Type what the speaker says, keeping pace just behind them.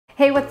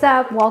Hey, what's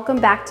up? Welcome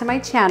back to my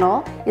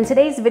channel. In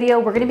today's video,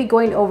 we're going to be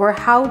going over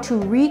how to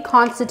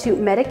reconstitute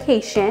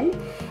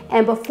medication.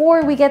 And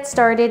before we get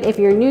started, if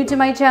you're new to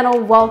my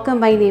channel, welcome.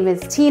 My name is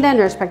Tina,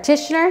 nurse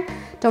practitioner.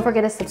 Don't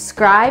forget to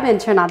subscribe and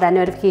turn on that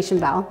notification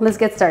bell. Let's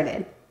get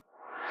started.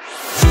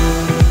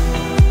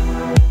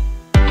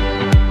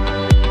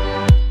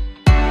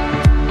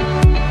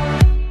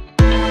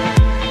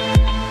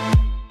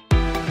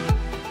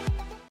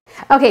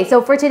 Okay,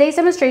 so for today's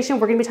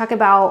demonstration, we're going to be talking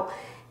about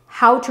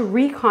how to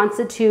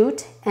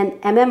reconstitute an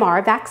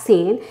MMR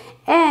vaccine.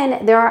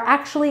 And there are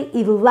actually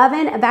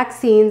 11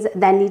 vaccines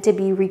that need to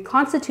be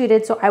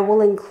reconstituted. So I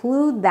will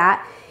include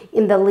that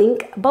in the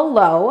link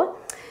below.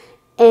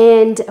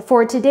 And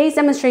for today's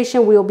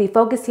demonstration, we will be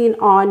focusing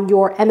on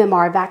your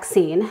MMR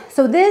vaccine.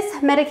 So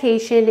this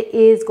medication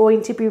is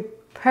going to be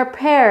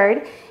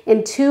prepared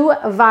in 2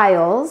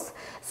 vials.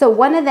 So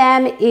one of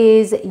them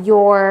is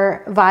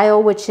your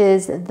vial, which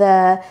is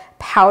the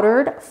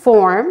powdered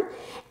form.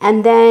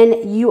 And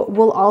then you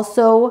will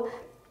also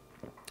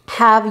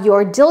have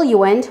your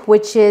diluent,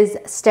 which is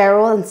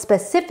sterile and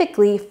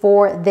specifically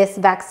for this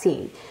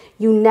vaccine.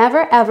 You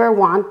never ever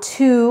want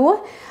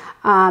to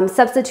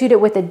substitute it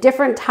with a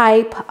different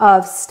type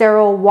of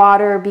sterile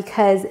water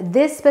because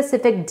this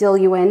specific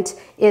diluent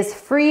is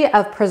free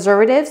of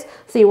preservatives.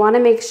 So you want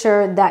to make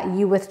sure that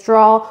you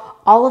withdraw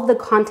all of the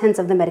contents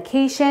of the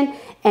medication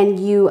and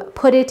you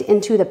put it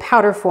into the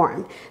powder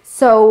form.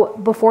 So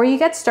before you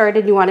get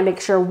started, you want to make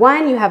sure,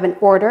 one, you have an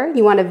order.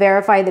 You want to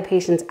verify the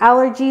patient's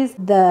allergies,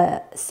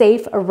 the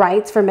safe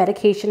rights for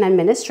medication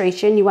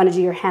administration. You want to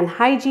do your hand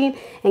hygiene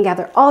and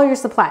gather all your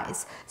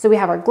supplies. So we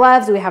have our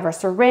gloves, we have our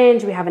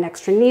syringe, we have an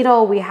extra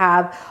needle, we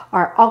have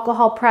our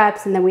alcohol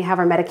preps, and then we have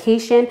our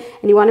medication.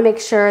 And you want to make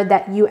sure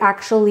that you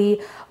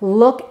actually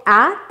look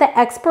at the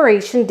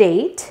expiration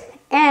date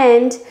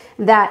and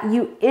that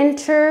you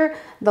enter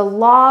the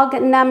log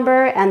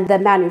number and the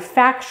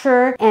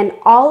manufacturer and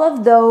all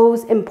of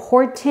those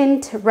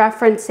important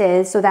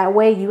references, so that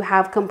way you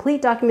have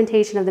complete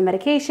documentation of the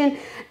medication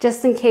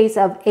just in case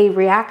of a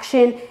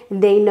reaction.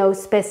 They know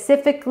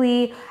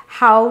specifically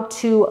how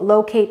to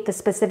locate the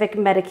specific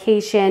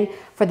medication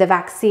for the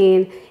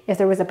vaccine if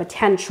there was a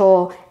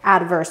potential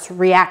adverse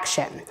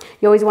reaction.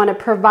 You always want to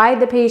provide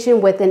the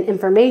patient with an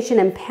information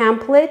and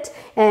pamphlet,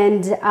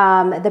 and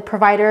the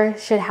provider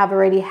should have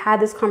already had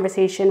this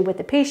conversation with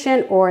the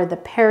patient or the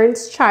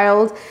parent's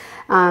child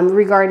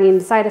regarding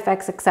side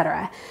effects,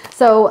 etc.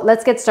 So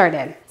let's get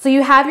started. So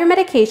you have your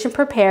medication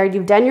prepared,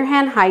 you've done your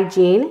hand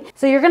hygiene.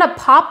 So you're gonna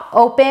pop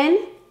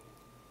open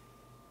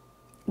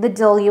the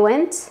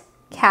diluent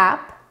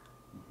cap.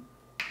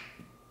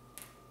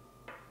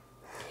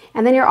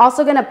 And then you're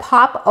also gonna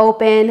pop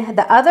open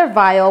the other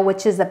vial,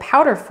 which is the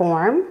powder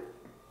form.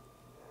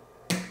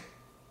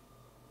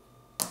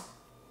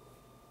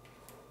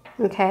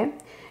 Okay.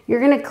 You're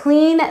gonna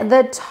clean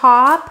the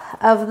top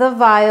of the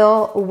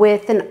vial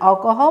with an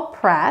alcohol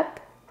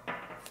prep.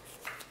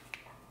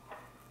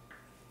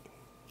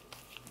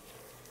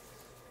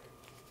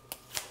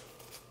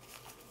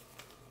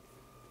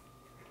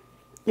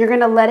 You're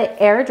gonna let it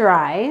air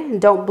dry.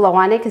 Don't blow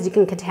on it because you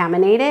can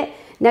contaminate it.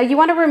 Now you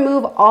wanna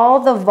remove all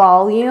the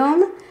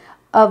volume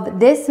of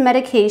this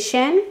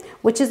medication,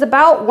 which is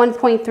about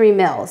 1.3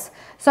 mils.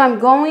 So I'm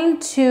going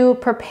to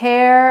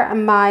prepare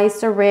my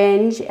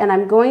syringe and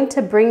I'm going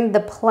to bring the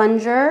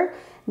plunger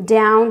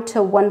down to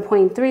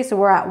 1.3. So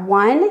we're at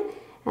 1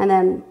 and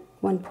then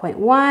 1.1,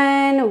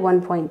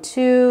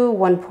 1.2,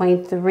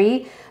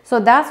 1.3. So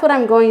that's what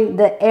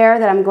the air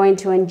that I'm going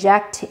to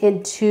inject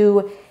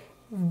into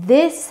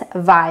this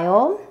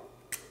vial.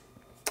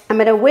 I'm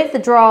going to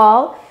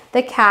withdraw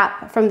the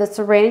cap from the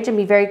syringe and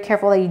be very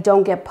careful that you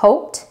don't get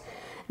poked.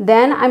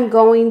 Then I'm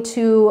going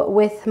to,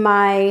 with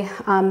my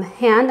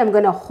hand, I'm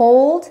going to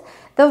hold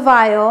the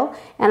vial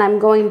and I'm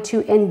going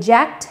to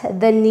inject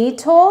the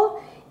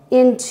needle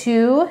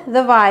into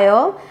the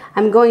vial.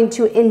 I'm going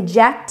to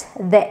inject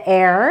the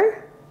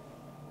air.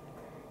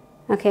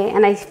 Okay,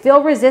 and I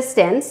feel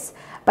resistance,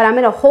 but I'm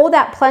going to hold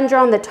that plunger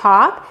on the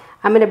top.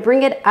 I'm going to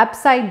bring it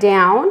upside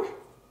down.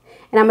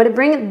 And I'm going to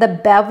bring the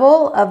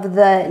bevel of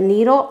the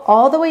needle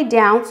all the way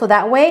down so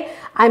that way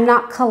I'm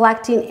not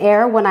collecting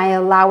air when I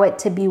allow it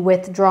to be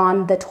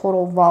withdrawn the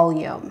total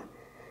volume.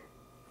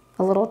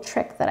 A little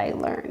trick that I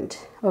learned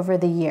over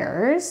the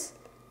years.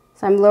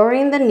 So I'm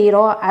lowering the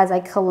needle as I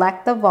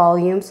collect the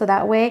volume so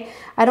that way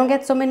I don't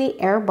get so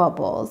many air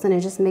bubbles, and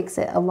it just makes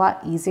it a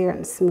lot easier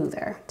and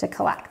smoother to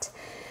collect.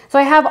 So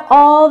I have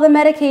all the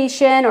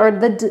medication or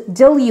the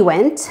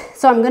diluent,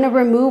 so I'm going to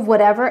remove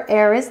whatever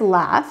air is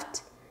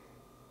left.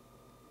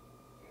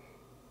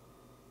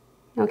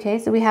 Okay,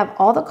 so we have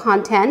all the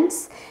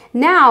contents.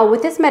 Now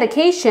with this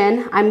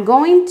medication, I'm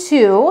going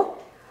to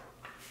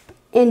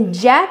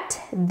inject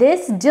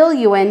this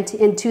diluent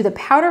into the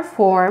powder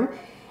form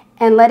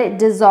and let it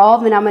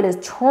dissolve, and I'm going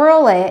to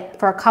twirl it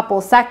for a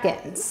couple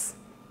seconds.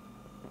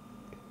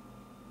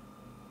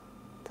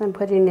 So I'm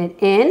putting it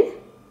in,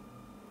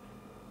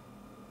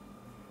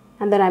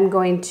 and then I'm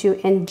going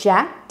to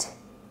inject,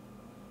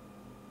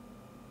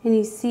 and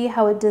you see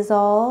how it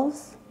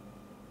dissolves?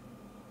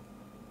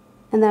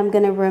 And then I'm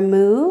gonna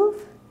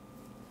remove.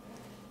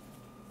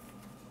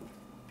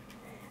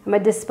 I'm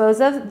gonna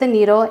dispose of the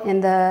needle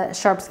in the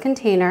sharps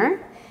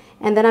container,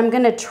 and then I'm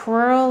gonna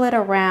twirl it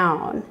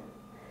around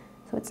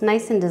so it's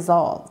nice and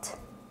dissolved,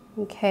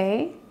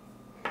 okay?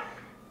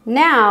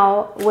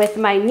 Now, with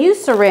my new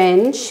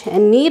syringe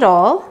and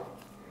needle,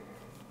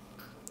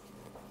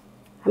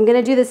 I'm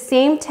gonna do the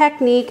same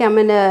technique. I'm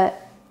gonna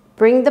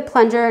bring the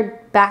plunger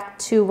back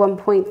to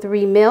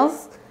 1.3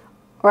 mils,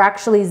 or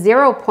actually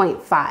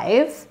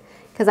 0.5,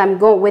 because I'm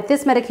going with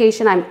this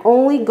medication, I'm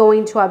only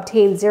going to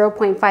obtain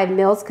 0.5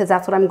 mils because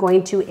that's what I'm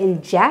going to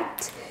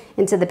inject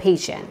into the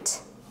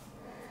patient.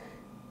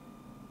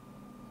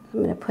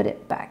 I'm gonna put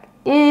it back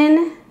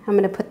in. I'm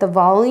gonna put the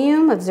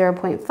volume of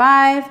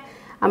 0.5.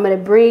 I'm gonna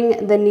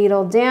bring the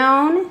needle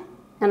down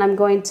and I'm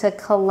going to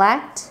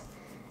collect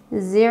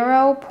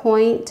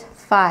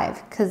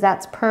 0.5 because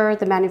that's per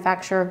the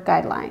manufacturer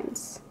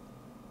guidelines.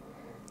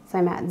 So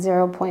I'm at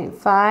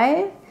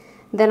 0.5.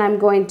 Then I'm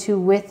going to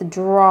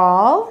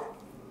withdraw.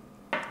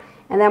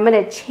 And then I'm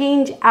going to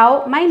change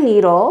out my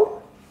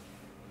needle.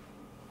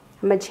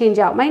 I'm going to change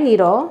out my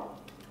needle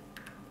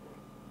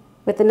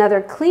with another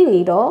clean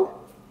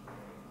needle.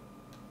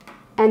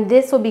 And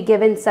this will be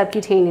given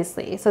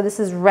subcutaneously. So this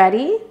is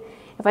ready.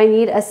 If I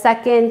need a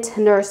second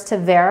nurse to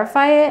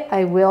verify it,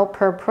 I will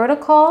per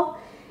protocol.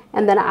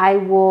 And then I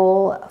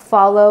will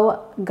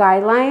follow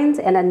guidelines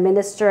and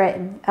administer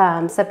it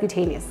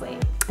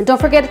subcutaneously. And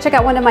don't forget to check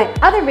out one of my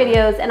other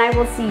videos, and I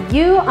will see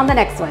you on the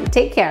next one.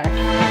 Take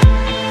care.